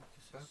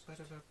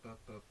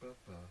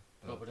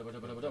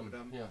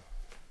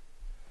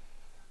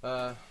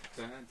Yeah.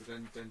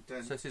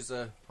 So this is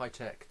high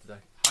tech today.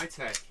 High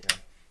tech. Yeah.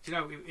 Do you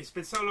know, it's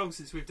been so long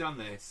since we've done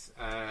this.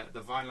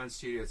 The Vineland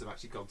Studios have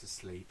actually gone to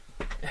sleep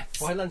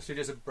Vineland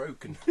Studios are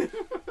broken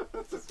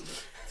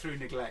through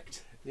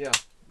neglect. Yeah.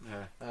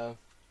 Yeah.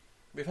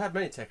 We've had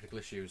many technical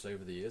issues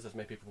over the years, as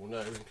many people will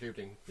know,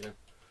 including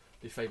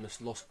the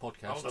famous Lost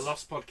Podcasts. Oh, the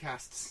Lost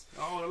Podcasts.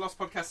 Oh, the Lost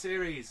Podcast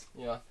series.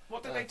 Yeah.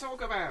 What did they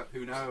talk about?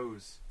 Who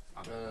knows?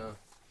 I don't know.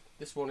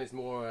 This one is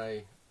more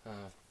a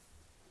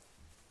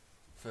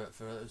for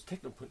those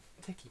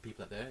techie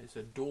people out there. It's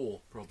a DAW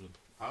problem.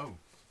 Oh.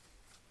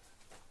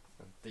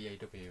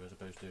 DAW as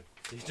opposed to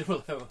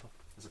DOO.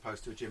 As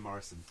opposed to a Jim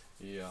Morrison.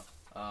 Yeah.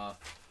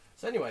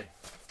 So anyway,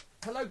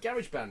 hello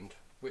GarageBand,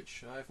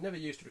 which I've never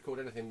used to record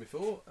anything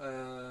before.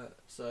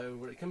 So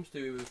when it comes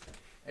to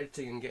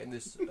editing and getting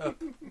this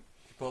up,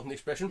 pardon the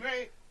expression,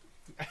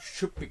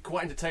 should be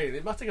quite entertaining.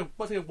 It might take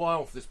a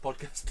while for this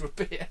podcast to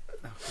appear.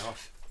 Oh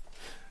gosh.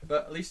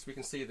 But at least we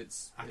can see that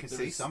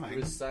there is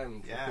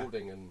sound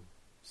recording and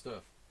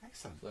stuff.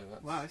 Excellent. So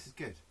wow, this is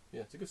good.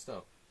 Yeah, it's a good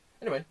start.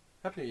 Anyway,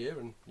 Happy New Year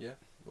and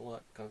all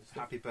that kind of stuff.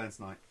 Happy Burns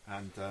Night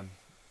and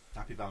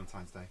Happy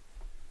Valentine's Day.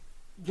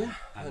 Yeah,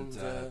 and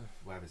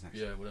whatever's next.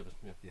 Yeah, whatever.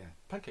 Yeah.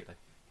 Pancake Day.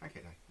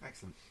 Pancake Day.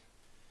 Excellent.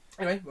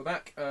 Anyway, we're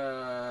back.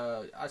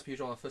 As per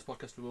usual, our first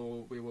podcast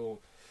we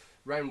will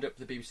round up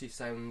the BBC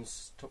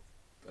Sounds top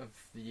of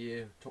the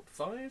year top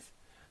 5,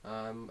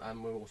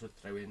 and we'll also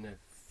throw in a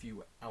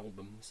few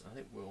albums. I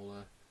think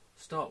we'll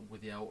start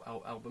with the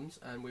albums,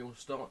 and we will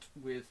start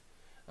with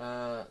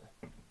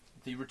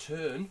the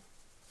return,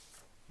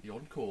 the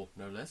encore,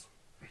 no less,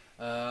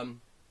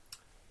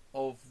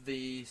 of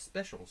the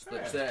Specials.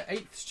 That's their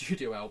 8th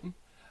studio album.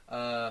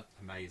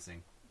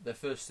 Amazing. Their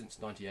first since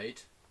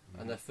 '98,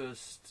 and their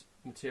first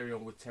material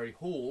with Terry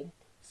Hall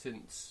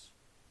since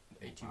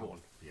 '81. Wow.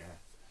 Yeah.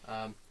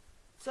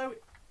 So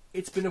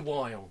it's been a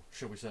while,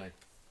 shall we say?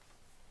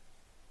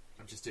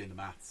 I'm just doing the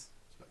maths.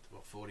 It's about,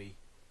 what, 40?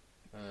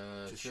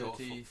 Just 30, short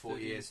of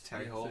 40 years,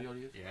 Terry Hall. 30 odd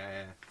years.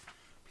 Yeah.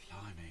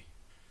 Blimey.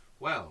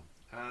 Well,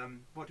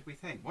 what did we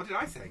think? What did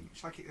I think?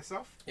 Shall I kick this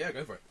off? Yeah,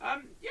 go for it.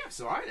 Yeah, it's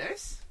alright,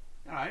 this.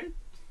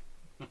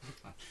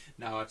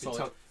 No, I've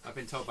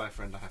been told by a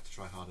friend I have to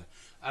try harder.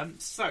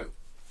 So,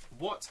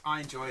 what I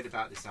enjoyed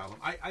about this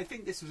album, I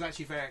think this was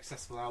actually a very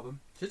accessible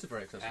album. It is a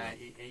very accessible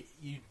album.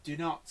 You do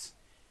not,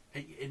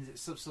 in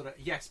some sort of,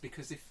 yes,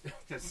 because if,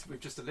 as we've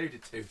just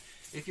alluded to,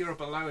 if you're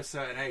below a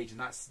certain age,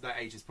 and that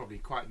age is probably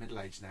quite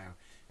middle-aged now,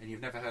 and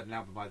you've never heard an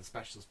album by the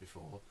Specials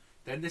before,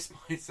 then this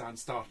might sound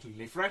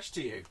startlingly fresh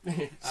to you,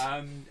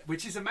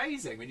 which is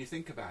amazing when you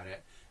think about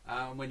it.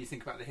 When you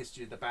think about the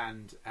history of the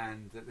band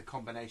and the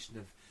combination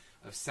of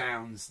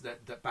sounds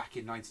that back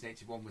in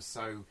 1981 was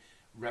so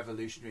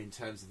revolutionary in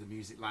terms of the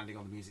music landing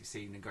on the music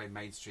scene and going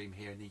mainstream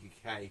here in the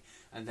UK,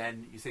 and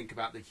then you think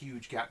about the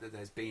huge gap that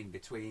there's been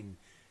between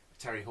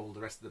Terry Hall, the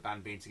rest of the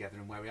band being together,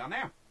 and where we are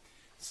now.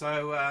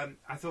 So I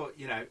thought,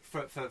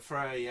 for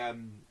a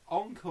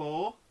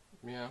encore,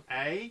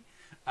 see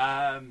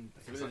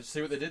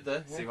what they did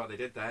there. See what they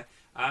did there.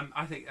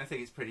 I think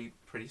it's pretty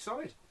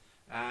solid,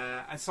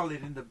 and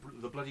solid in the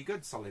bloody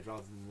good solid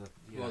rather than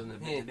the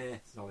meh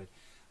solid.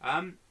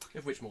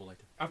 Of which more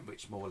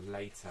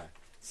later.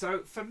 So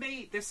for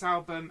me, this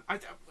album, I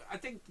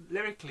think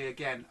lyrically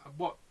again,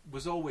 what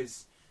was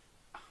always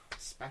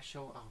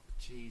special. Oh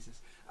Jesus!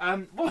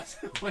 What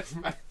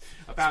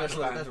about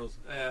Special the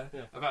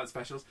band, about the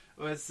Specials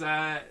was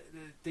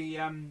the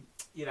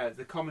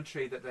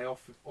commentary that they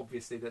offer.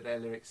 Obviously, that their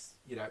lyrics,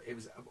 it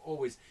was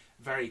always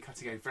very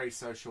cutting edge, very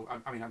social.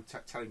 I mean, I'm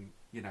telling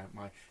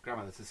my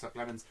grandmother to suck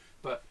lemons,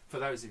 but for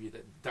those of you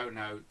that don't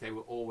know, they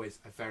were always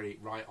a very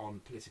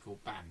right-on political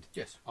band.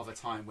 Yes. Of a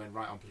time when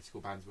right-on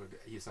political bands were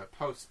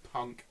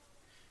post-punk,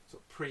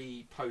 sort of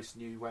pre-post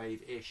new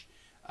wave-ish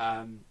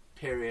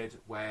period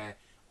where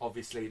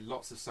obviously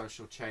lots of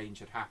social change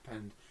had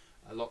happened,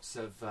 lots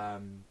of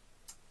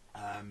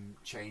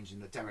change in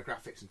the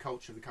demographics and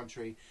culture of the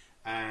country,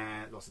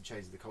 and lots of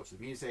change in the culture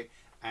of the music,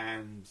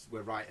 and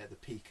we're right at the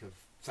peak of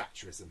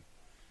Thatcherism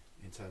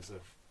in terms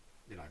of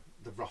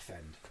the rough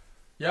end.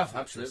 Yeah,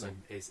 absolutely.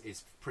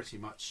 Is pretty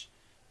much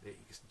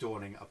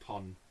dawning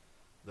upon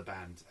the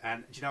band,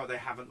 and do you know what? They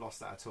haven't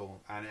lost that at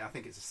all, and I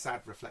think it's a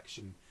sad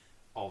reflection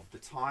of the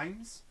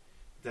times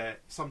that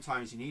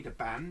sometimes you need a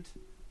band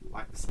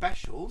like the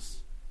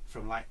Specials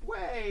from like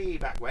way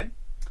back when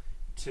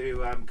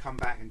to come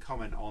back and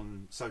comment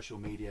on social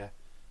media,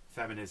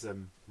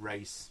 feminism,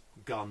 race,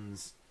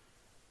 guns,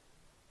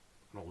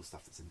 and all the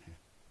stuff that's in here.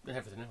 And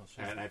everything else.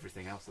 And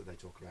everything else that they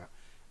talk about.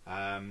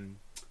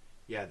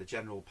 The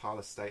general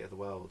parlous state of the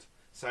world.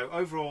 So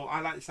overall,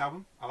 I like this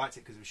album. I liked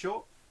it because it was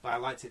short, but I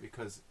liked it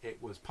because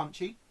it was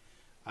punchy.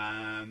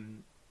 I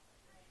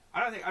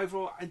don't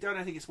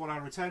think it's one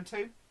I'll return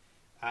to.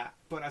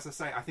 But as I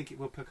say, I think it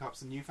will pick up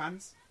some new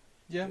fans.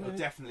 Yeah, it will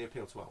definitely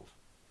appeal to old.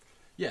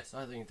 Yes,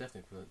 I think it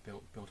definitely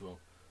appeal to old.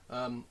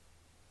 I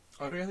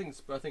agree. I think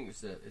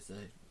it's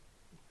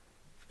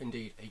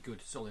indeed a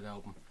good, solid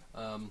album.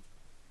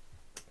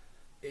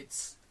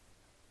 it's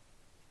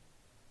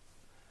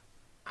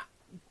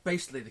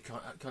basically the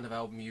kind of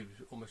album you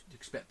almost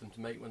expect them to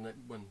make when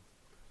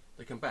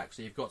they come back.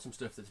 So you've got some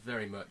stuff that's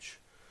very much,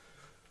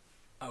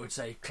 I would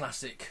say,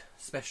 classic,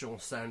 special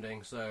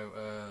sounding. So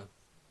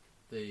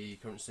the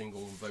current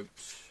single, Vote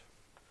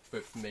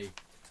for Me,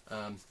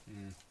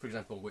 for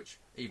example, which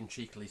even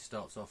cheekily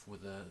starts off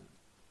with a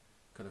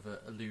kind of a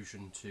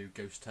allusion to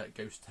Ghost Town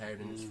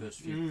in its first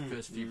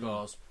few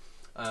bars.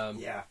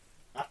 Yeah.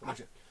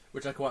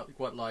 which I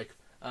quite like.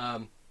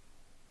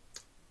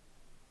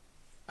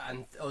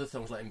 And other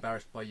songs like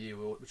Embarrassed by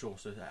You, which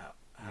also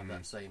have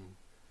that same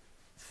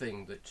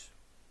thing, that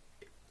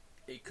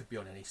it could be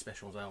on any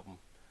Specials album.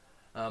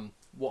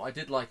 What I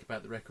did like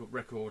about the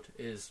record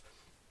is,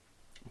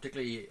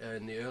 particularly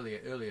in the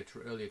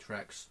earlier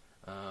tracks,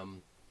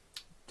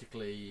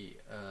 particularly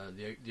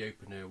the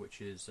opener,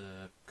 which is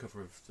a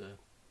cover of the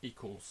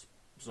Equals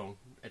song,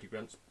 Eddie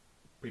Grant's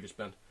previous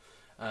band,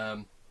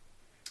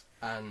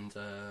 and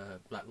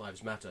Black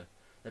Lives Matter.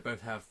 They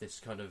both have this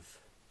kind of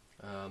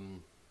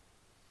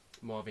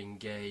Marvin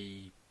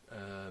Gaye,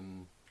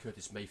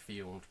 Curtis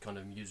Mayfield kind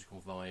of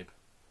musical vibe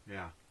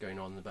going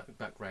on in the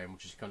background,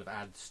 which just kind of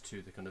adds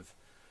to the kind of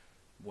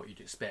what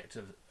you'd expect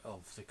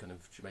of the kind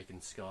of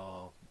Jamaican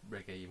ska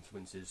reggae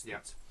influences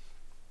that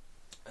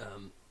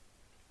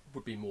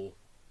would be more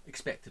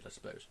expected, I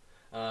suppose.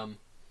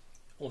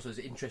 Also, it's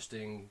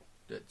interesting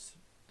that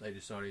they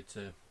decided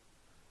to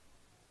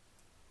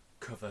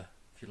cover,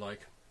 if you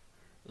like,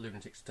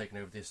 Lunatics Taking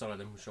Over the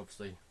Asylum, which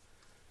obviously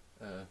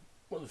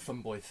one of the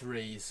Funboy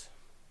 3's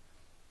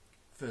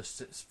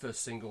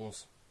first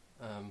singles,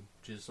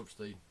 which is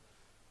obviously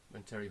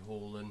when Terry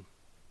Hall and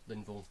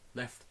Linville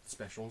left the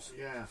Specials.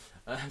 Yeah.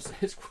 So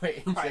it's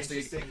quite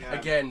interesting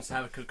again to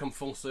have come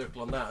full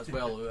circle on that as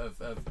well,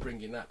 of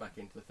bringing that back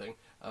into the thing.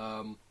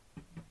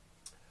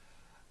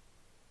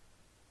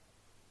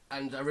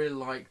 And I really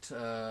liked,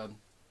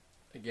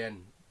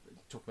 again,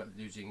 talk about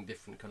using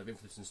different kind of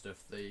influence and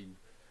stuff. The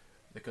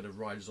kind of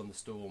Riders on the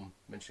Storm,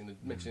 mentioning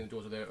the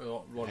doors of their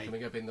Ron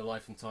coming up in the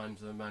life and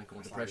times of a man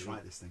called Depression,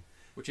 like this thing.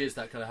 which is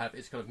that kind of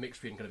it's kind of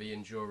mixed between kind of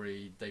Ian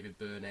Jury, David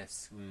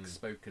Byrne-esque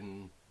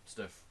spoken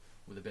stuff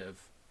with a bit of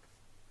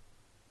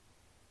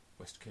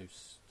West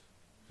Coast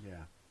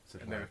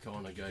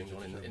Americana going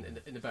on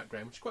in the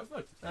background, which is quite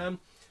fun.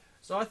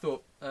 So I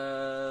thought,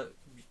 I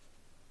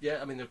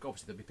mean,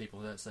 obviously there'll be people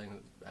there saying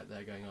that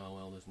they're going, oh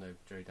well, there's no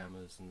Jerry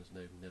Dammers and there's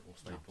no Neville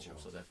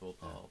Staples, so therefore,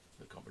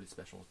 they can't really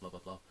Specials, blah blah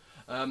blah.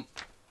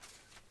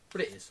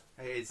 But it is.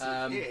 It is.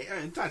 It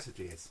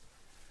undoubtedly is.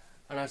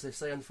 And as they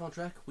say on the final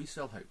track, we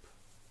sell hope.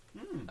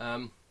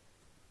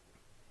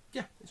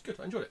 Yeah, it's good.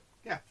 I enjoyed it.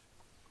 Yeah.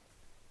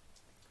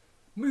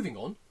 Moving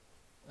on,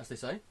 as they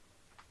say,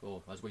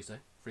 or as we say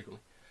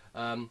frequently.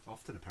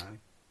 Often, apparently.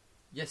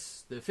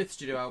 Yes, the 5th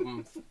studio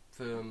album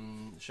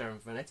from Sharon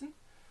Van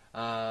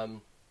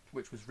Etten,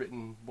 which was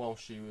written while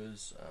she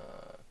was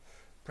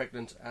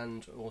pregnant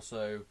and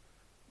also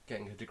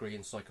getting a degree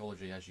in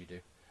psychology, as you do,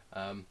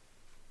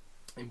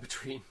 in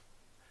between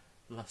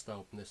the last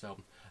album and this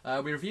album.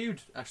 We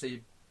reviewed,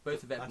 actually,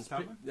 both of Evan's...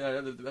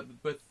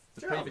 both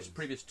the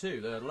previous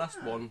two. The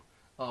last one,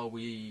 Are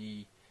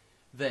We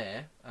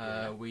There?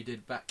 We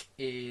did back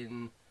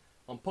on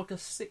podcast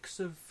 6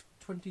 of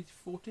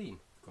 2014.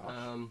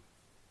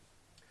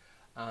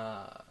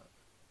 That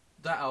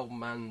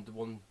album and the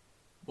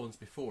ones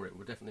before it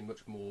were definitely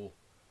much more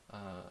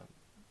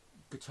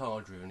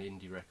guitar-driven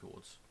indie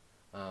records.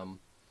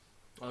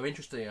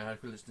 Interesting, I had a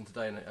quick listen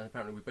today, and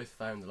apparently we both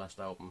found the last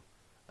album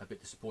a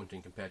bit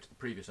disappointing compared to the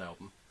previous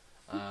album.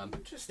 In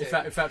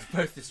fact,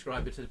 both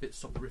described it as a bit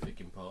soporific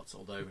in parts,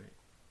 although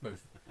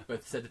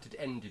both said that it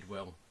ended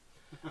well.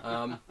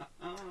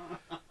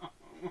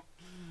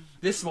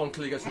 This one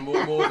clearly goes for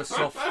more of a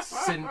soft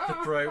synth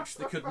approach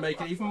that could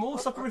make it even more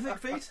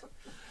soporific, Pete.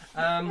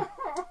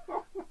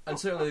 And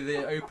certainly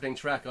the opening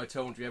track, I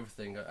Told You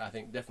Everything, I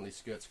think definitely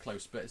skirts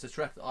close, but it's a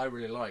track that I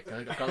really like.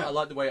 I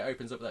like the way it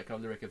opens up with that kind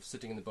of lyric of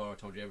sitting in the bar, I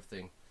told you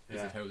everything. He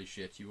said, holy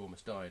shit, you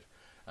almost died.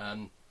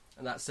 And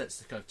that sets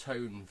the kind of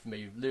tone, for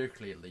me,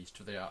 lyrically at least,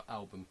 for the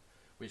album,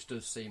 which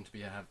does seem to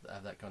be have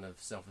that kind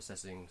of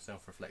self-assessing,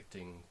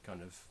 self-reflecting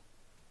kind of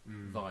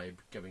vibe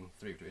going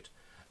through to it.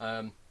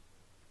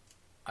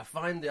 I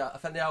find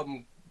the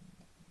album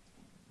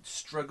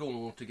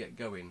struggle to get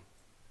going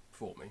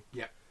for me.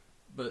 Yeah.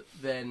 But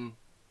then,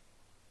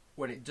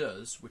 when it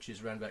does, which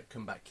is around about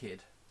Comeback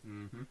Kid,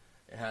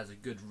 it has a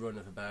good run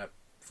of about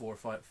four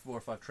or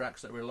five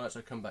tracks that I really like.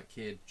 So Comeback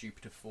Kid,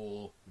 Jupiter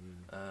 4,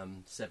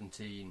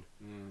 17,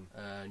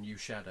 New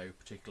Shadow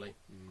particularly,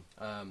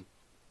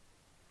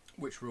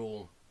 which were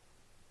all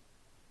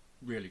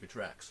really good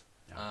tracks.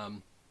 Yeah.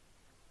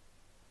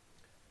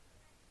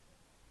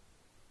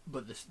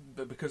 But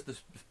because the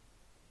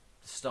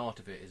start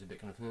of it is a bit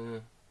kind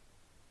of,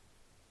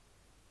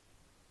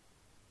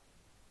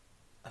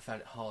 I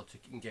found it hard to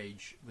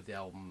engage with the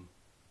album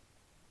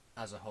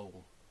as a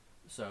whole.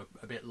 So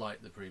a bit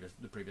like the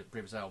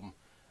previous album,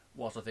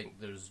 whilst I think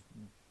there's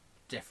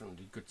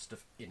definitely good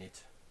stuff in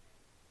it,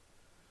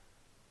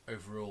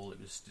 overall, it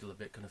was still a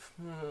bit kind of,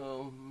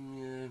 oh,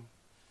 yeah,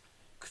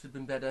 could have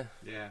been better.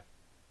 Yeah.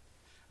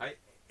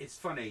 It's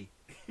funny.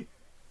 It's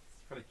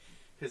funny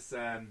because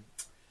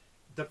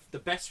the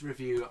best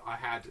review I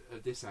had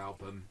of this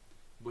album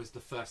was the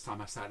first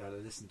time I sat down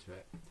and listened to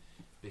it,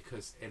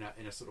 because in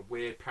a sort of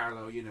weird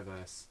parallel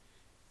universe,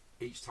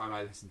 each time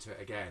I listened to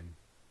it again,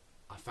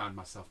 I found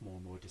myself more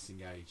and more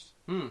disengaged.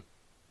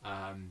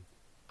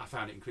 I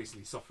found it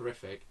increasingly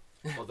soporific,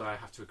 although I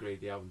have to agree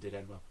the album did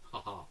end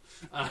well.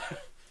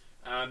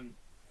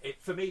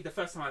 For me, the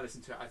first time I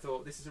listened to it, I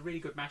thought this is a really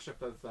good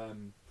mashup of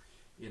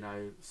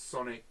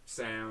sonic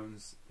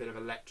sounds, bit of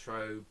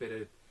electro,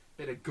 bit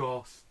of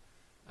goth,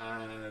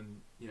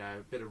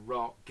 bit of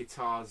rock,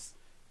 guitars,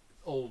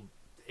 all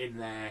in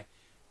there.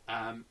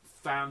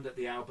 Found that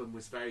the album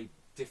was very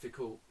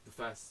difficult. The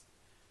first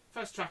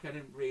track I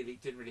didn't really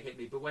hit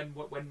me, but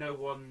when No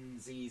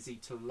One's Easy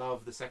to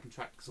Love, the second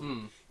track sort of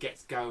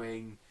gets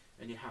going,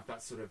 and you have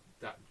that sort of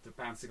the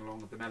bouncing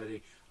along with the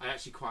melody, I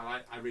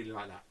really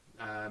like that.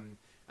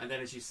 And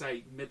then, as you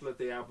say, middle of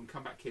the album,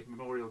 Comeback Kid,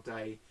 Memorial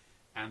Day,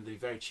 and the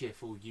very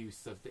cheerful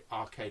youth of the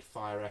Arcade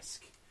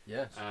Fire-esque.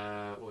 Yes.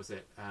 What was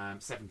it?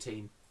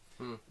 17.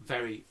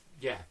 Very,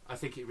 I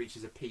think it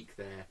reaches a peak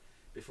there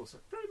before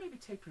maybe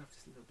tapering off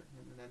just a little bit,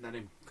 and then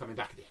him coming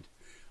back at the end.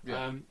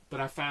 Yeah.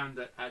 But I found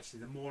that actually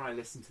the more I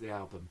listened to the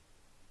album,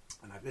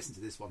 and I've listened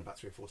to this one about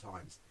 3 or 4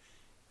 times,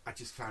 I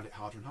just found it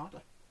harder and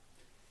harder.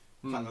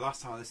 In fact, the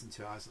last time I listened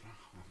to it, I was like,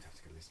 I'm going to have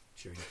to go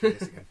chewing through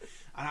this again.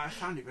 And I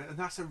found it, and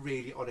that's a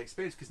really odd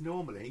experience, because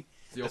normally,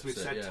 as we've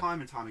said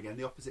time and time again,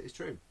 the opposite is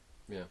true.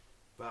 Yeah.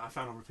 But I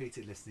found on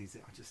repeated listening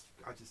that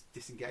I just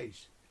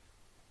disengaged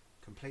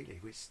completely,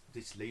 which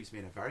leaves me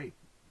in a very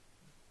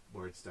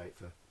worried state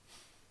for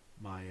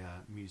my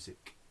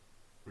music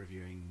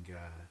reviewing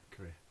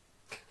career.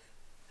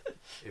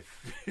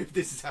 if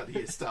this is how the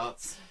year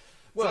starts.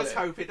 Well, so let's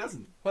hope it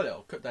doesn't. Well,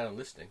 it'll cut down on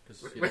listening,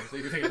 because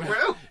you think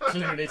about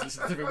clearly need to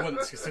listen to it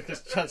once,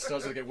 because chances are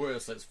it's going to get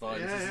worse. That's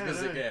fine, as good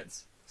as it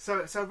gets.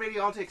 So a really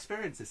odd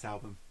experience, this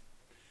album,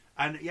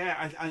 and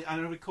I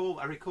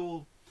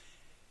recall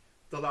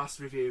the last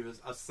review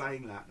as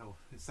saying that. Oh,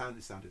 it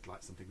sounded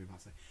like something we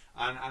might say,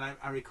 and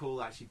I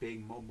recall actually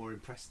being more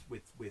impressed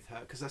with her,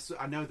 because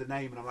I know the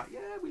name, and I'm like,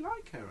 yeah, we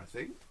like her, I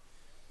think.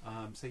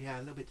 So yeah, a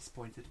little bit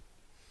disappointed.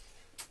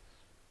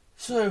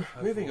 So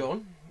moving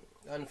on.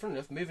 And funny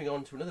enough, moving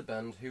on to another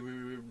band who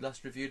we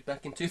last reviewed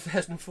back in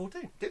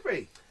 2014. Did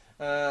we?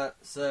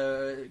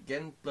 So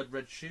again, Blood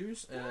Red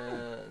Shoes.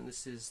 And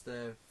this is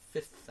their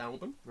 5th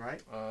album.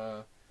 Right.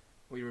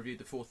 We reviewed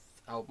the 4th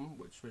album,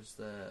 which was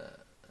their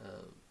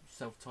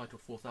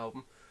self-titled 4th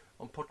album,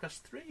 on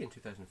podcast 3 in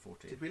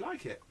 2014. Did we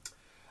like it?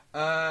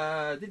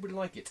 Did we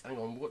like it? Hang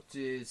on, what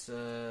is...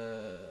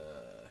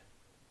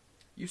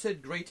 You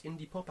said great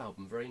indie pop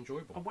album, very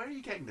enjoyable. And where are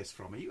you getting this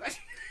from? Are you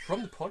actually,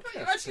 from the podcast? Are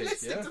you actually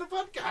listening to the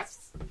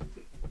podcast?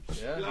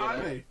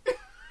 Yeah,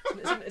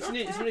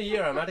 it's in a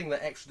year I'm adding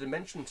that extra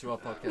dimension to our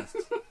podcast.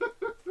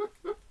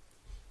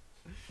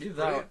 Either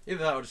that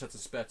or I just had some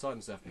spare time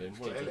this afternoon.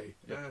 Clearly,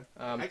 yeah.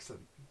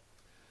 Excellent.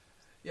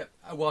 Yeah,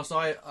 whilst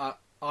I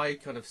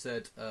kind of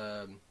said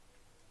I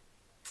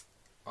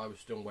was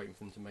still waiting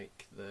for them to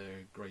make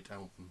their great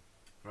album.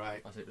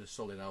 Right. I said it was a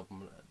solid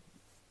album.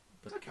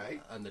 But, okay.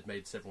 And they'd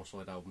made several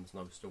solid albums, and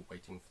I was still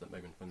waiting for that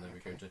moment when they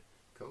were going to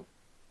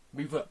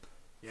move up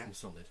from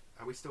solid.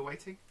 Are we still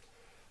waiting?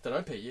 Don't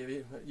know, Pete.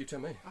 You tell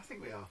me. I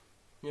think we are.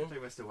 Yeah. I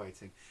think we're still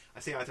waiting.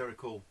 I don't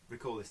recall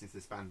listening to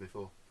this band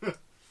before.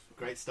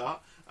 Great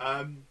start.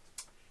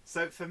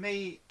 So for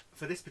me,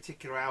 for this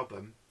particular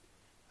album,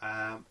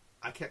 I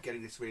kept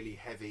getting this really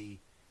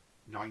heavy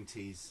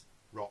 90s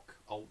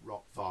alt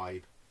rock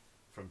vibe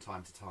from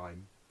time to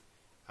time.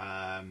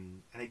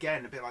 And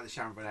again, a bit like the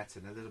Sharon Van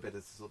Etten, a little bit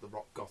of sort of the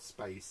rock goth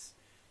space,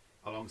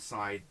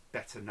 alongside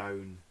better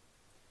known.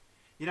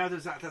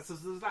 There's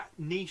that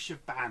niche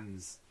of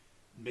bands,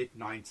 mid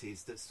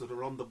 90s, that sort of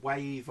are on the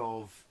wave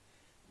of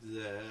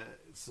the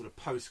sort of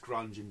post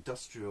grunge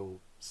industrial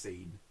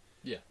scene.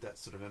 Yeah. That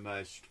sort of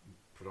emerged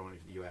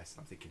predominantly in the US.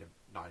 I'm thinking of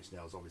Nine Inch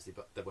Nails, obviously,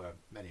 but there were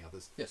many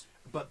others. Yes.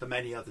 But the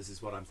many others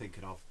is what I'm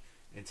thinking of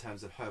in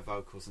terms of her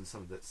vocals and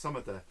some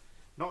of the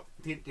not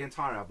the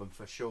entire album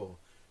for sure.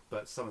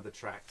 But some of the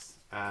tracks,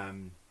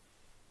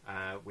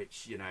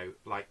 which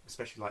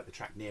especially like the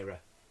track Nearer,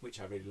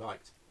 which I really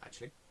liked,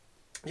 actually.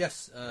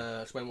 Yes,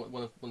 it's one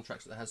of the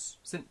tracks that has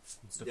synths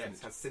and stuff. Yeah, it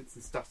has synths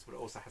and stuff, but it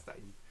also has that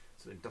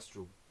sort of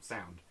industrial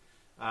sound.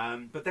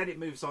 But then it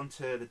moves on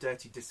to the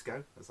dirty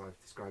disco, as I've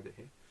described it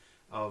here,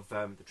 of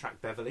the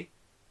track Beverly,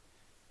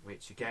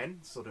 which again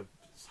sort of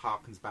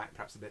harkens back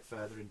perhaps a bit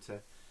further into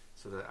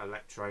sort of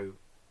electro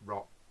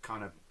rock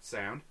kind of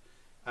sound,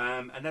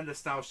 and then the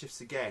style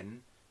shifts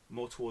again.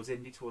 More towards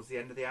indie towards the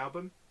end of the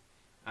album,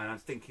 and I'm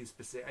thinking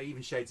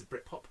even shades of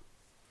Britpop,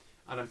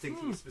 and I'm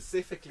thinking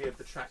specifically of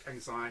the track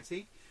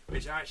Anxiety,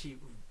 which actually,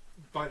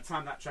 by the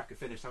time that track had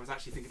finished, I was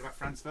actually thinking about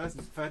Franz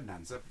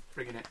Ferdinand, so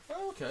bringing it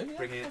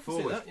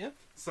forward. That, yeah.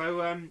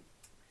 So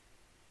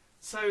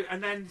So,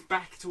 and then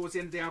back towards the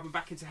end of the album,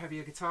 back into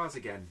heavier guitars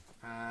again,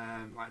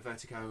 like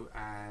Vertigo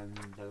and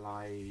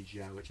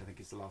Elijah, which I think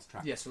is the last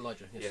track. Yes,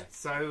 Elijah. Yes. Yeah.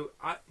 So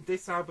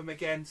this album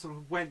again sort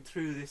of went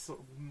through this sort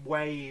of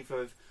wave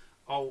of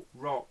alt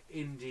rock,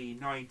 indie,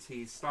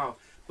 90s style.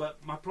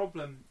 But my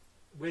problem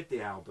with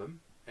the album,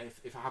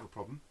 if I have a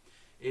problem,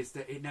 is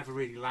that it never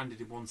really landed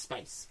in one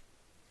space.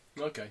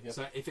 Okay. Yeah.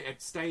 So if it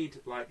had stayed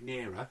like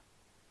nearer,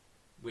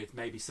 with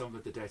maybe some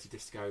of the Dirty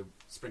Disco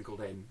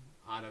sprinkled in,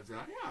 I'd have been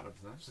like, yeah,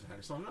 that's a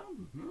fairly solid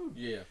album.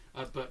 Yeah.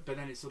 But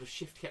then it sort of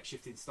kept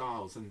shifting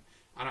styles, and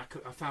I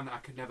found that I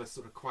could never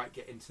sort of quite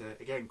get into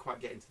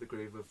the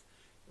groove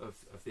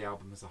of the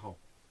album as a whole.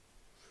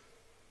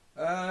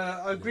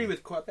 I agree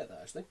with quite a bit of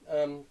that, actually.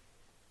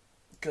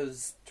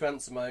 Because to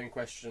answer my own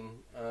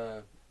question,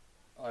 I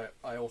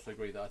also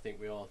agree that I think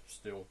we are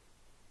still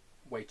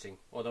waiting,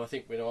 although I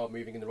think we are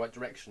moving in the right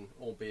direction,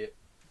 albeit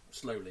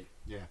slowly.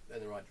 Yeah.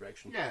 In the right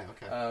direction. Yeah.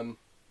 Okay.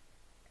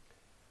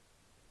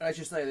 As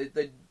you say,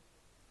 they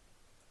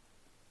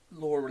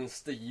Laura and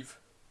Steve,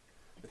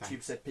 the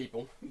Tube Said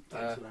people,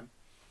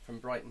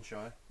 from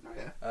Brightonshire,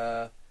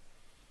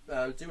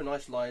 do a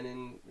nice line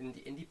in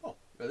indie pop.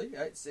 Really,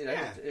 it's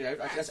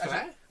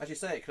as you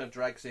say, it kind of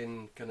drags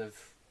in kind of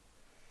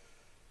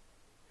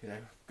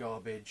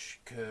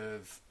Garbage,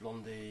 Curve,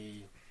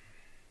 Blondie,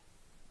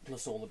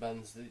 plus all the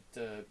bands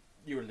that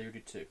you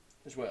alluded to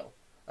as well.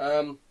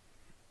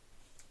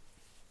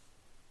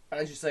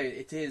 As you say,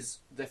 it is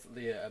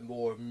definitely a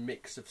more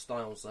mix of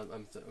styles.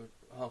 I'm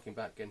harking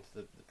back again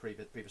to the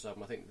previous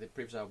album. I think the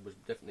previous album was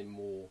definitely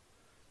more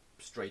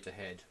straight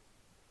ahead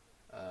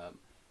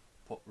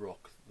pop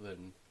rock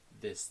than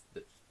this.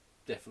 That's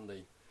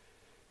definitely,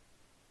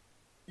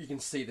 you can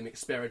see them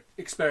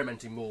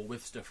experimenting more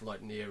with stuff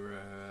like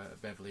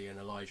Nira, Beverly, and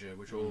Elijah,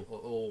 which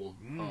all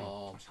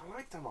are. I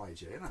liked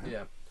Elijah.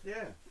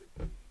 Yeah.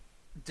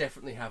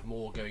 Definitely have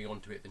more going on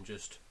to it than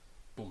just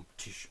boom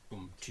tish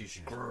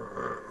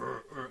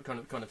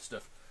kind of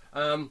stuff.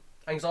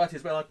 Anxiety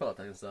as well. I quite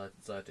like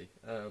Anxiety.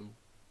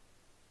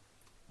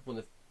 One of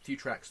the few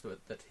tracks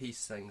that he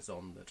sings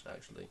on that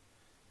actually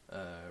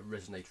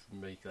resonated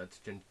with me. I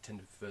tend to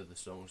prefer the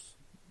songs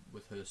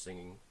with her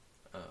singing.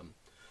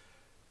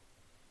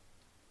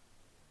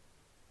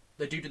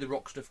 They do the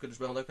rock stuff good as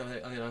well. Though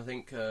I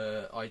think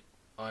Eye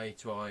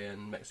to Eye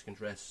and Mexican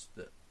Dress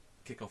that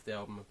kick off the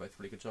album are both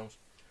really good songs.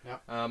 Yeah.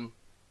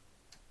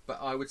 But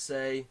I would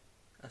say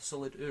a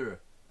solid era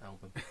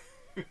album.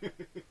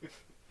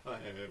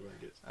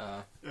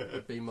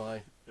 Would be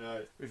my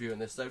review on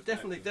this. So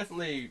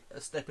definitely a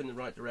step in the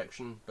right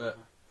direction, but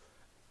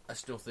I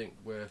still think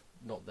we're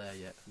not there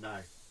yet.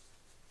 No.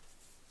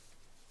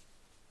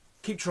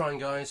 Keep trying,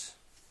 guys.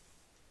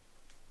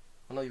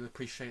 I know you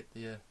appreciate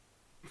the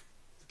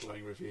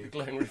glowing review,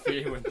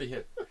 and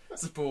the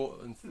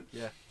support, and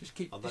just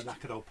keep on the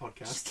Knackered Old podcast.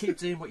 Just keep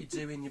doing what you're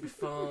doing. You'll be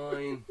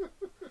fine.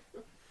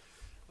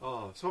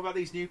 Oh, so what about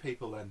these new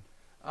people then?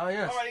 Oh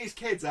yes. What about these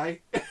kids, eh?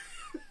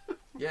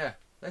 Yeah.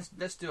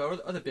 Let's do our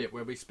other bit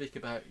where we speak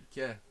about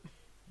the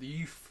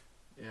youth.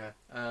 Yeah.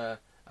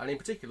 And in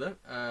particular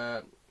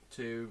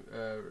to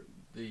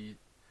the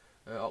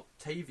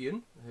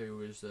Octavian, who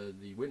was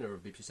the winner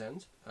of BBC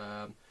Sounds,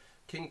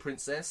 King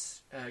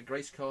Princess,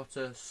 Grace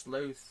Carter,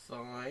 Slow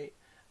Thigh,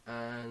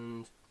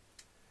 and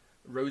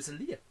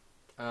Rosalia.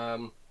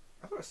 I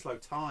thought it was Slow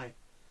Tie.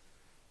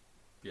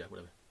 Yeah,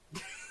 whatever.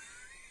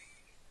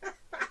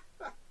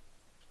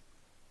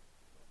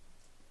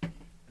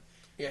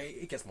 Yeah,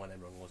 he gets my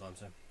name wrong all the time,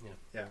 so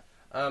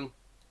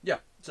Yeah.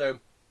 So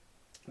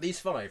these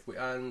five,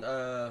 and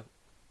I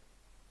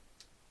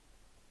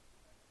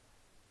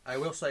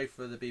will say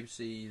for the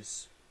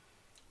BBC's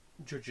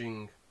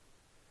judging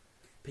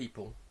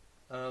people,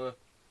 an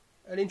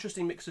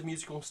interesting mix of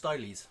musical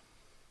stylies.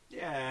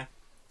 Yeah.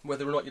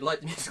 Whether or not you like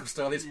the musical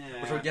stylies,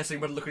 which I'm guessing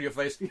by the look on your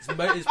face, it's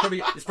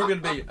probably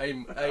going to be a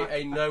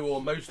no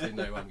or mostly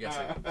no. I'm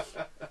guessing.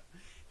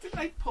 Didn't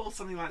they pull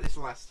something like this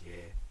last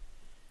year?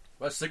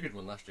 Well, Sigrid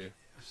won last year.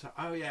 So,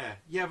 but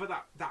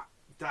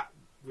that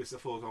was a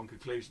foregone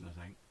conclusion, I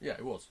think. Yeah,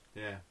 it was.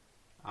 Yeah.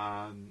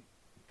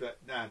 But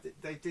no,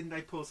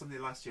 they pull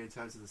something last year in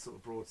terms of the sort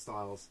of broad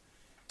styles.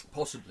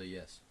 Possibly,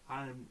 yes.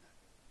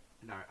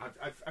 No,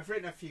 I've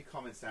written a few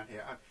comments down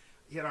here.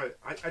 I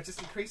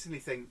just increasingly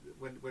think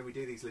when we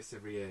do these lists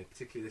every year,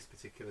 particularly this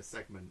particular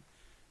segment,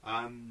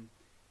 I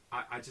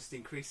just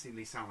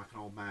increasingly sound like an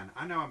old man.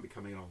 I know I'm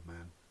becoming an old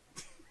man.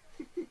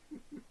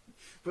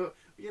 But,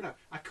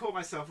 I caught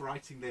myself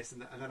writing this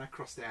and then I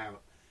crossed it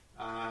out.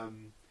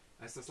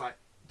 It's just like,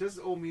 does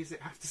all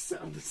music have to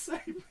sound the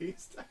same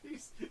these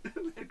days?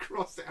 And then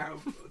crossed it out.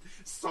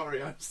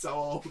 Sorry, I'm so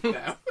old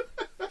now.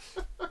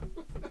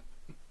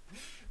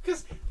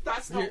 Because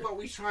that's not what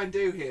we try and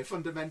do here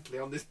fundamentally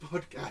on this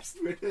podcast.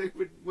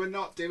 We're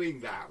not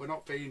doing that. We're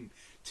not being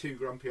two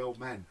grumpy old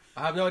men.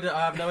 I have no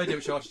idea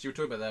which artist you were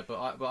talking about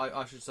there, but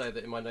I should say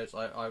that in my notes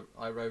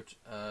I wrote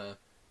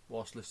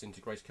whilst listening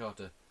to Grace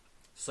Carter,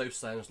 so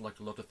sounds like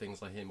a lot of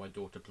things I hear my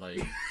daughter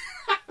playing.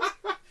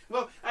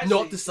 Well, actually,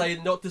 not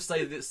to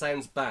say that it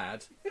sounds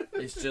bad.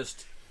 It's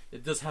just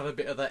it does have a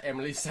bit of that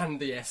Emily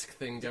Sandy-esque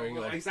thing going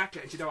on.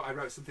 Exactly. And do you know what? I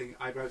wrote something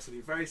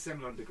very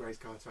similar under Grace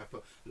Carter. I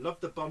put, love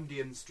the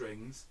Bondian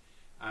strings,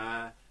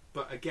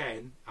 but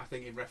again, I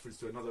think in reference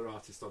to another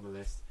artist on the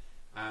list,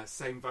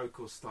 same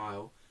vocal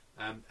style.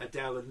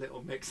 Adele and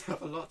Little Mix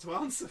have a lot to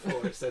answer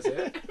for, it says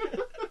here.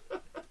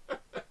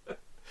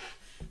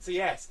 So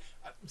yes,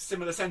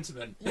 similar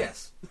sentiment.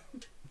 Yes.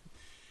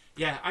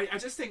 Yeah, I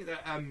just think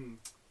that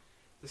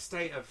the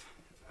state of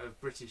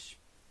British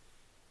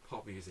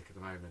pop music at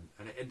the moment,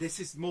 and this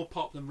is more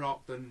pop than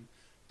rock than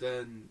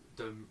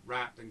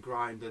rap and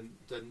grime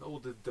than all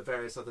the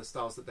various other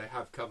styles that they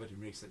have covered in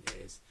recent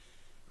years.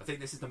 I think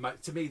this is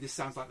to me this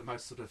sounds like the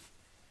most sort of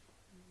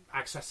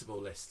accessible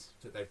list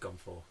that they've gone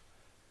for.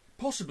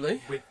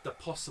 Possibly. With the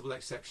possible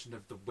exception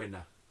of the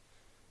winner.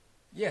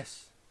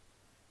 Yes.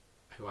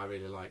 Who I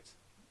really liked.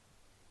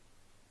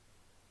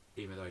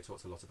 Even though he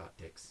talked a lot about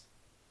dicks.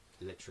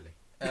 Literally.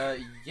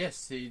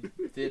 Yes, he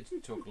did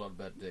talk a lot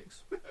about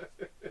dicks.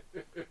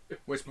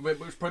 Which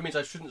probably means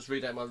I shouldn't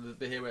read out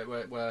the here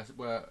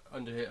where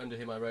under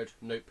him I wrote,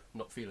 nope,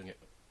 not feeling it.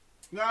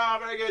 No,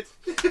 very good.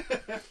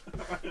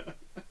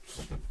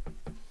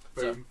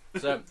 Boom.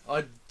 So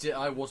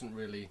I wasn't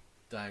really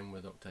down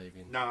with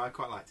Octavian. No, I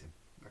quite liked him.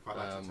 I quite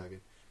liked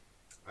Octavian.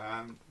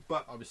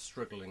 But I was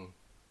struggling.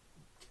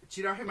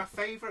 Do you know who my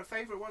favourite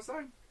was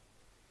though?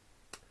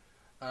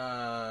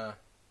 I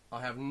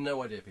have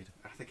no idea, Peter.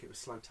 I think it was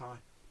Slow Tie.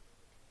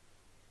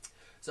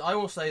 So I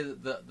will say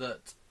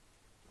that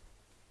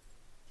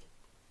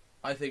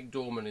I think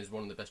Dorman is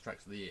one of the best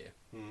tracks of the year.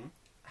 Mm-hmm.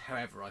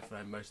 However, I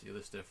found most of the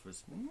other stuff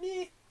was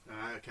meh.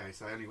 Okay,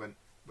 so I only went.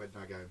 Where did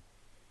I go?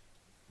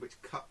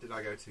 Which cut did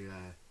I go to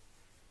there?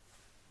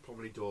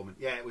 Probably Dorman.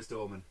 Yeah, it was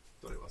Dorman.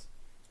 Thought it was.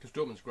 Because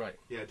Dorman's great.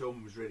 Yeah,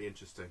 Dorman was really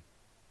interesting.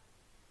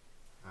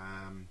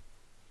 And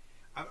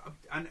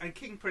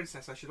King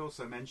Princess, I should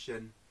also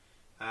mention,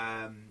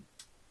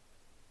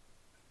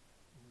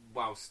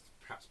 whilst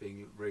perhaps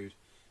being rude,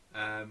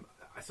 I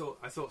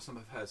thought some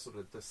of her sort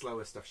of the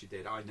slower stuff she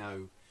did, I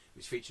Know,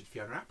 which featured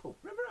Fiona Apple.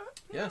 Remember her?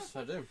 Yes,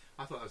 I do.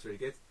 I thought that was really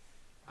good.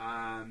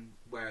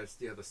 Whereas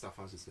the other stuff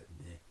I was just a bit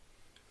meh.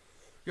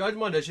 Yeah, I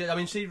didn't mind her. She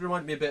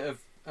reminded me a bit of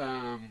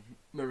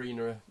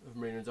Marina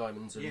and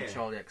Diamonds and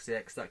Charlie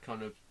XCX, that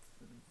kind of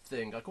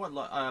thing. I quite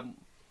like.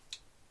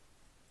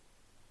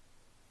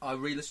 I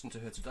re-listened to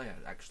her today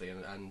actually,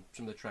 and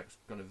some of the tracks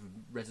kind of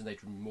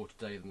resonated with me more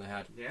today than they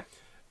had. Yeah.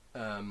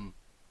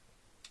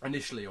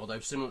 Initially, although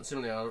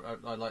similarly,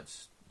 I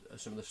liked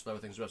some of the slower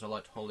things as well. So I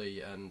liked Holly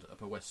and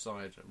Upper West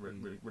Side.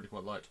 Really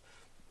quite liked.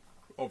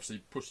 Obviously,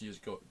 Pussy is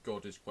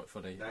God is quite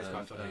funny. That is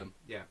quite funny.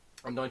 Yeah.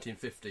 And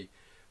 1950.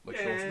 Which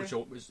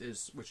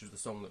was the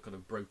song that kind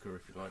of broke her,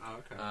 if you like. Oh,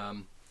 okay.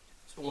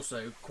 It's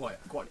also quite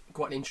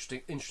an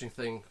interesting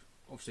thing.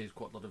 Obviously, there's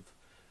quite a lot of.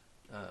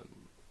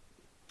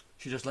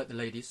 She just like the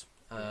ladies,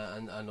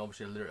 and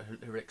obviously her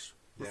lyrics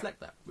reflect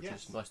that, which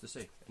is nice to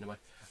see in a way.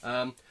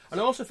 And I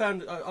also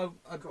found I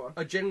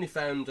genuinely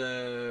found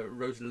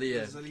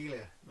Rosalia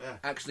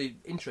actually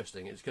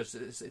interesting. It's because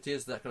it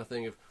is that kind of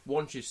thing of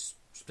one, she's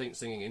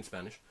singing in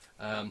Spanish,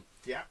 I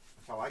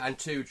like. And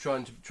two,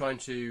 trying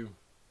to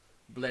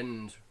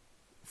blend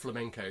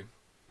flamenco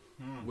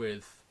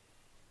with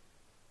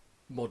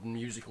modern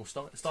musical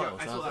styles.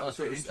 I thought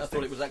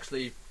it was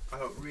actually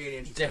really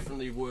interesting.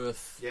 Definitely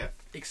worth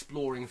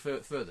exploring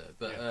further.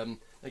 But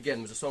again,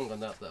 there's a song on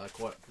that I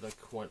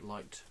quite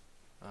liked,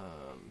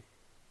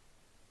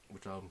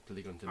 which I'm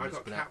clearly going to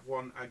mispronounce. I got Cat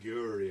One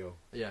Agurio.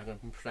 Yeah, I'm going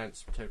to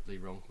pronounce totally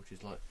wrong, which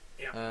is like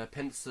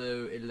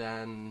Penso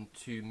Elan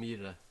Tu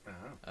Mira,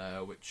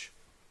 which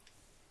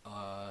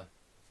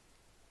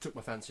took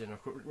my fancy and I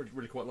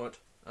really quite liked.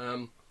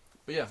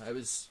 But yeah, it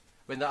was.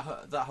 I mean,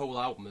 that whole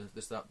album,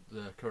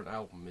 the current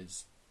album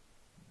is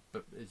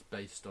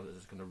based on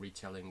it's kind of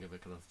retelling of a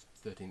kind of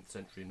 13th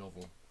century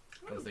novel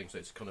kind of thing. So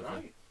it's kind of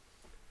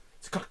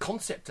it's kind of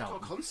concept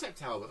album. Oh,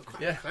 concept album.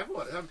 Quite clever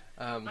one.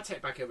 I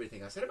take back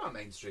everything I said about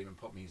mainstream and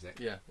pop music.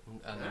 Yeah,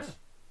 and I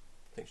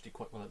think she did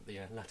quite well at the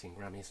Latin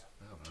Grammys.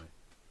 Oh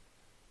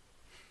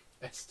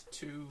right.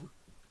 S2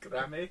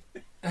 Grammy.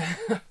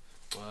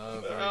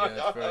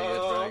 Wow,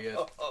 very good.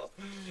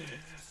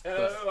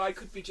 Oh, I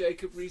could be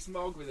Jacob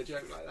Rees-Mogg with a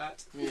joke like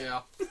that.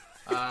 Yeah.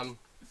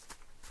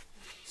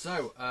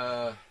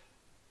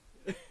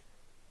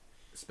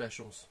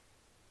 Specials.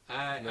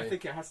 I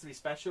think it has to be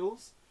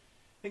specials.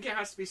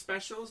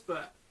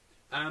 But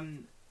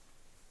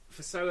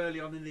for so early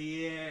on in the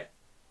year,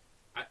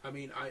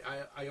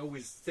 I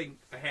always think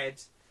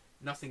ahead.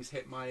 Nothing's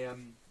hit my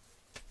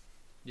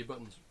your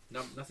buttons.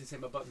 No, nothing's hit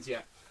my buttons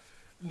yet.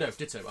 No,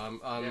 ditto.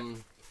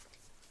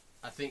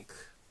 I think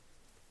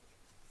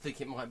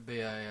it might be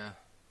a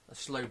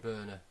slow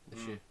burner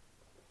this year.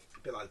 A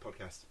bit like the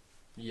podcast.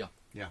 Yeah.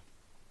 Yeah.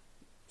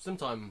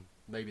 Sometime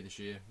maybe this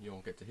year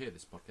you'll get to hear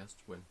this podcast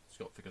when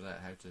Scott figures out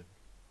how to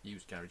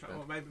use GarageBand.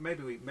 Well,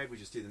 maybe we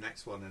just do the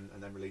next one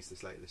and then release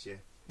this later this year.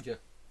 Yeah.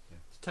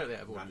 It's totally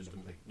out of order.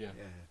 Yeah.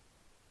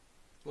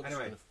 We'll just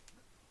kind of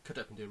cut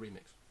up and do a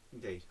remix.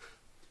 Indeed.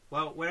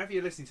 Well, wherever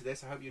you're listening to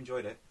this, I hope you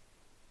enjoyed it.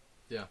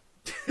 Yeah.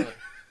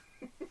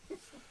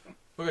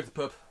 We're going to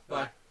the pub.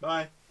 Bye.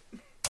 Bye.